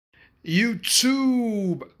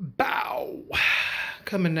YouTube, bow,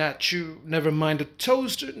 coming at you. Never mind the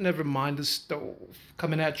toaster, never mind the stove.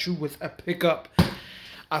 Coming at you with a pickup.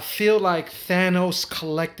 I feel like Thanos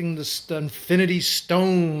collecting the Infinity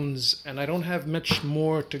Stones, and I don't have much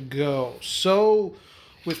more to go. So,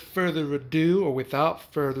 with further ado, or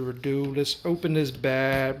without further ado, let's open this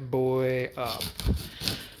bad boy up.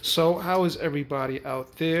 So, how is everybody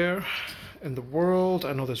out there in the world?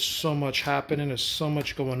 I know there's so much happening. There's so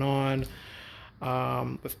much going on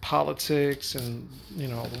with politics and, you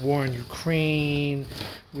know, the war in Ukraine.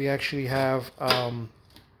 We actually have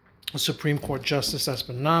a Supreme Court justice that's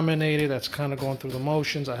been nominated. That's kind of going through the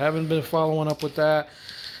motions. I haven't been following up with that.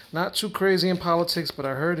 Not too crazy in politics, but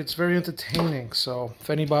I heard it's very entertaining. So if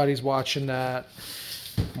anybody's watching that,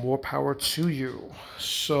 more power to you.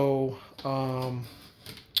 So,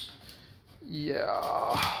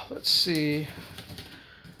 yeah, let's see.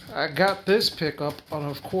 I got this pickup on,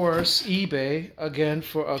 of course, eBay, again,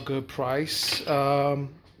 for a good price.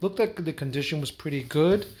 Looked like the condition was pretty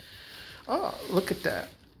good. Oh, look at that.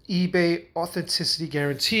 eBay Authenticity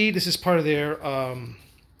Guarantee. This is part of their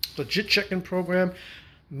legit check-in program.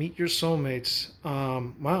 Meet your soulmates.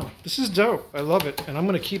 Wow, this is dope. I love it. And I'm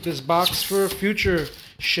going to keep this box for a future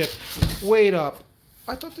ship. Wait up.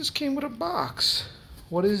 I thought this came with a box.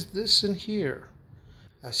 What is this in here?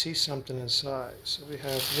 I see something inside. So we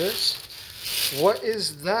have this. What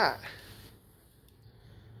is that?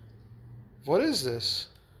 What is this?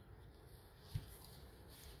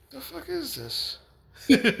 The fuck is this?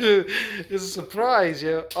 It's a surprise,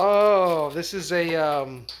 yeah. Oh, this is a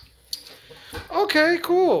okay,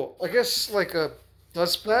 cool. I guess like a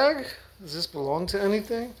dust bag. Does this belong to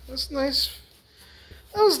anything? That's nice.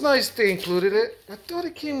 That was nice they included it. I thought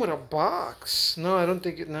it came with a box. No, I don't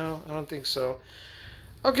think it. No, I don't think so.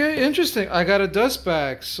 Okay, interesting. I got a dust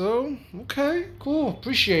bag. So, okay, cool.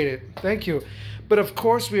 Appreciate it. Thank you. But of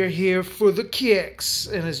course, we are here for the kicks.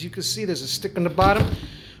 And as you can see, there's a stick on the bottom.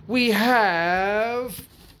 We have...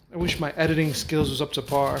 I wish my editing skills was up to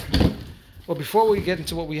par. Well, before we get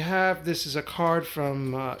into what we have, this is a card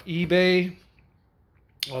from eBay.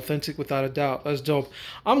 Authentic without a doubt. That's dope.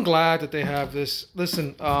 I'm glad that they have this.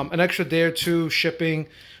 Listen, an extra day or two shipping,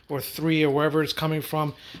 or 3, or wherever it's coming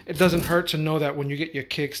from. It doesn't hurt to know that when you get your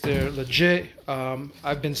kicks, they're legit.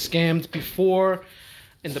 I've been scammed before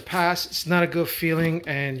in the past. It's not a good feeling,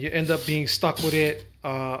 and you end up being stuck with it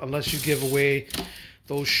unless you give away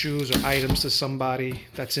those shoes or items to somebody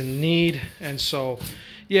that's in need. And so,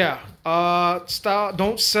 yeah,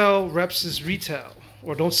 don't sell reps as retail,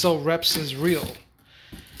 or don't sell reps as real.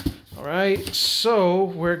 All right, so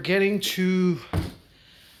we're getting to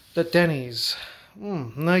the Denny's.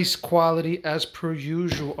 Nice quality as per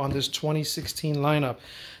usual on this 2016 lineup.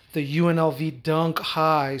 The UNLV Dunk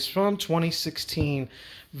Highs from 2016.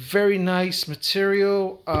 Very nice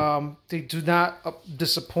material. They do not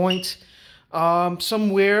disappoint. Some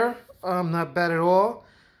wear, not bad at all.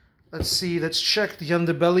 Let's see, let's check the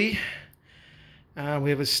underbelly. We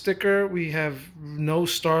have a sticker. We have no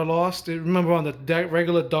star loss. Remember on the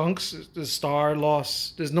regular dunks, the star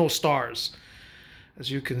loss, there's no stars,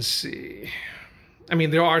 as you can see. I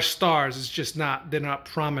mean, there are stars. It's just they're not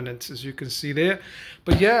prominent, as you can see there.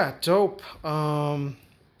 But yeah, dope.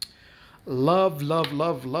 Love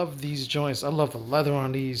these joints. I love the leather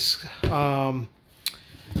on these.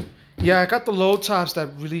 Yeah, I got the low tops that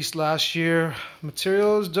released last year.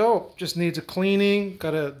 Material is dope. Just needs a cleaning.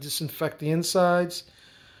 Gotta disinfect the insides.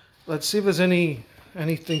 Let's see if there's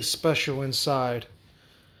anything special inside.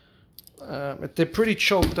 They're pretty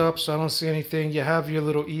choked up, so I don't see anything. You have your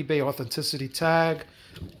little eBay authenticity tag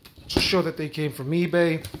to show that they came from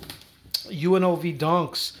eBay. UNLV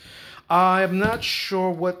Dunks. I am not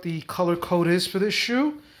sure what the color code is for this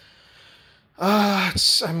shoe. I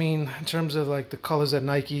mean, in terms of like the colors that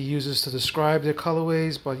Nike uses to describe their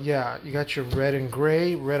colorways, but yeah, you got your red and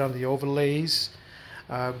gray, red on the overlays,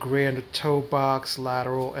 gray on the toe box,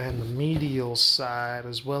 lateral, and the medial side,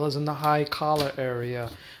 as well as in the high collar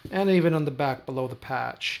area, and even on the back below the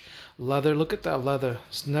patch. Leather, look at that leather.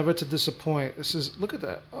 It's never to disappoint. This is, look at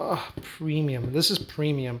that. Oh, premium. This is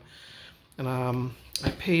premium. And I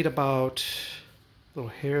paid about,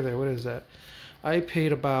 little hair there, what is that? I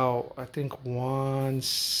paid about, I think,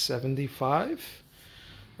 $175.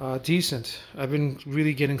 Decent. I've been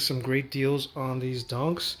really getting some great deals on these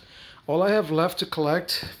dunks. All I have left to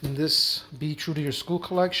collect from this Be True to Your School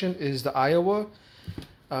collection is the Iowa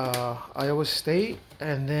State,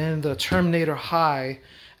 and then the Terminator High.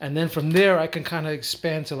 And then from there, I can kind of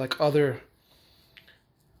expand to like other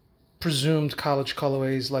presumed college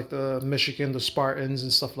colorways like the Michigan, the Spartans,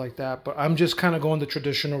 and stuff like that. But I'm just kind of going the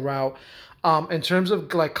traditional route. In terms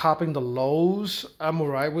of like copying the lows, I'm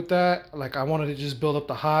alright with that. Like I wanted to just build up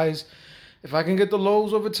the highs. If I can get the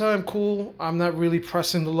lows over time, cool. I'm not really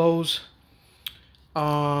pressing the lows.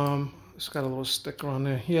 It's got a little sticker on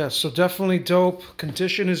there. Yeah, so definitely dope.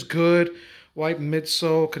 Condition is good. White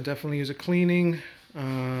midsole, can definitely use a cleaning.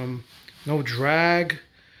 No drag.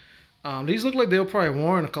 These look like they were probably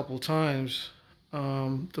worn a couple times.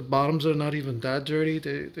 The bottoms are not even that dirty.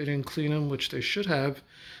 They didn't clean them, which they should have.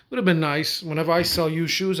 Would have been nice. Whenever I sell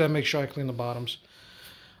used shoes, I make sure I clean the bottoms.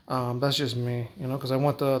 That's just me, you know, because I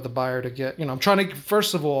want the buyer to get, you know, I'm trying to,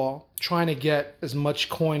 first of all, trying to get as much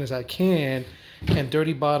coin as I can, and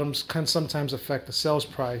dirty bottoms can sometimes affect the sales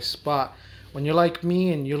price. But when you're like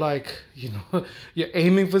me and you're like, you know, you're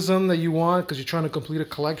aiming for something that you want because you're trying to complete a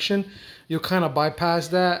collection, you'll kind of bypass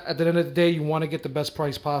that. At the end of the day, you want to get the best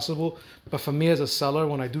price possible. But for me as a seller,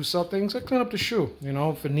 when I do sell things, I clean up the shoe, you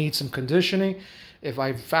know, if it needs some conditioning, if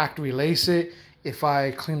I factory lace it, if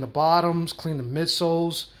I clean the bottoms, clean the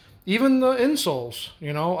midsoles, even the insoles,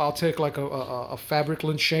 you know, I'll take like a fabric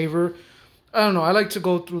lint shaver. I don't know. I like to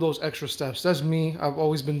go through those extra steps. That's me. I've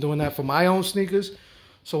always been doing that for my own sneakers.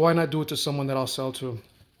 So why not do it to someone that I'll sell to?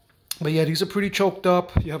 But yeah, these are pretty choked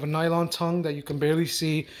up. You have a nylon tongue that you can barely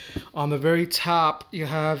see. On the very top, you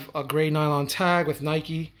have a gray nylon tag with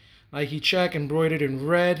Nike check embroidered in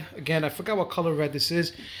red. Again, I forgot what color red this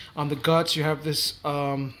is. On the guts, you have this,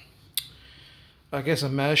 I guess a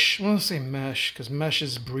mesh. I want to say mesh because mesh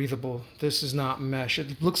is breathable. This is not mesh.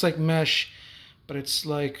 It looks like mesh, but it's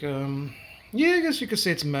like, yeah, I guess you could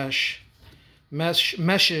say it's mesh.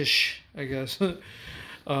 Meshish, I guess.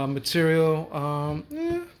 Material,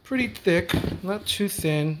 pretty thick, not too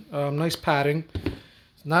thin. Nice padding.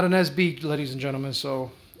 It's not an SB, ladies and gentlemen.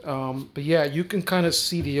 So, but yeah, you can kind of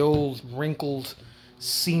see the old wrinkled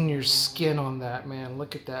senior skin on that, man.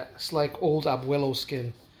 Look at that. It's like old abuelo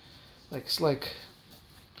skin. Like it's like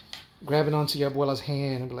grabbing onto your abuela's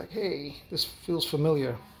hand and be like, hey, this feels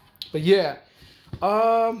familiar. But yeah,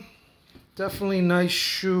 definitely nice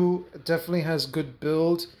shoe. It definitely has good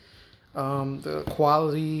build. The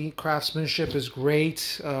quality, craftsmanship is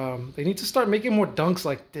great. They need to start making more dunks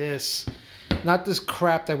like this. Not this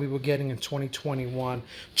crap that we were getting in 2021.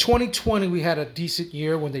 2020, we had a decent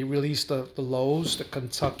year when they released the lows, the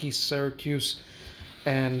Kentucky, Syracuse,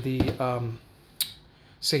 and the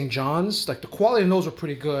St. John's. Like the quality of those were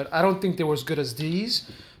pretty good. I don't think they were as good as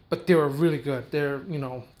these, but they were really good. They're, you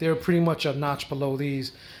know, they're pretty much a notch below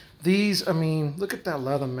these. These, I mean, look at that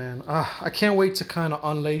leather, man. I can't wait to kind of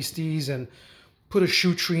unlace these and put a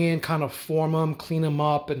shoe tree in, kind of form them, clean them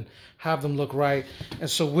up, and have them look right. And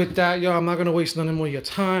so with that, yo, I'm not going to waste none more of your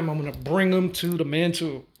time. I'm going to bring them to the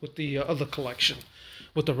mantle with the other collection,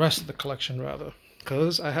 with the rest of the collection, rather.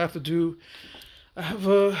 Because I have midterms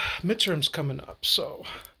coming up. So,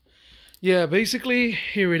 yeah, basically,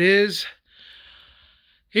 here it is.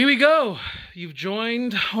 Here we go. You've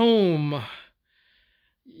joined home.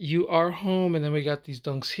 You are home, and then we got these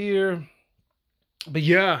dunks here. But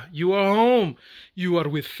yeah, you are home. You are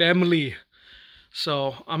with family.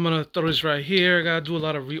 So I'm gonna throw this right here. I gotta do a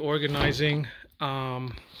lot of reorganizing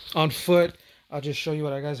on foot. I'll just show you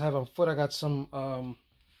what I guys have on foot. I got some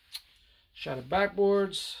shattered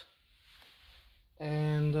backboards,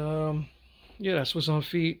 and yeah, that's what's on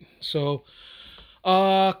feet. So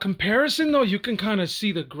comparison though, you can kind of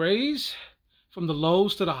see the grays from the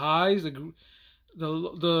lows to the highs.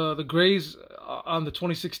 The grays on the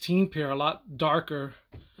 2016 pair are a lot darker.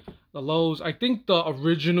 The lows, I think the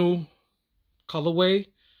original colorway,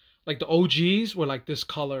 like the OGs, were like this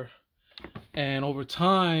color, and over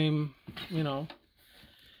time, you know,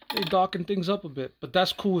 they darken things up a bit. But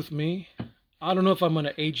that's cool with me. I don't know if I'm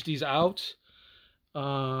gonna age these out.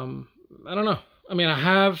 I don't know. I mean, I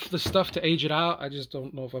have the stuff to age it out. I just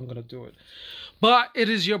don't know if I'm gonna do it. But it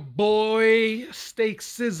is your boy Steak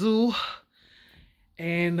Sizzle.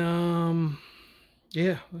 And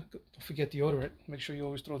yeah, don't forget deodorant. Make sure you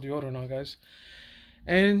always throw deodorant on, guys.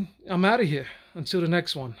 And I'm out of here until the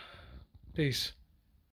next one. Peace.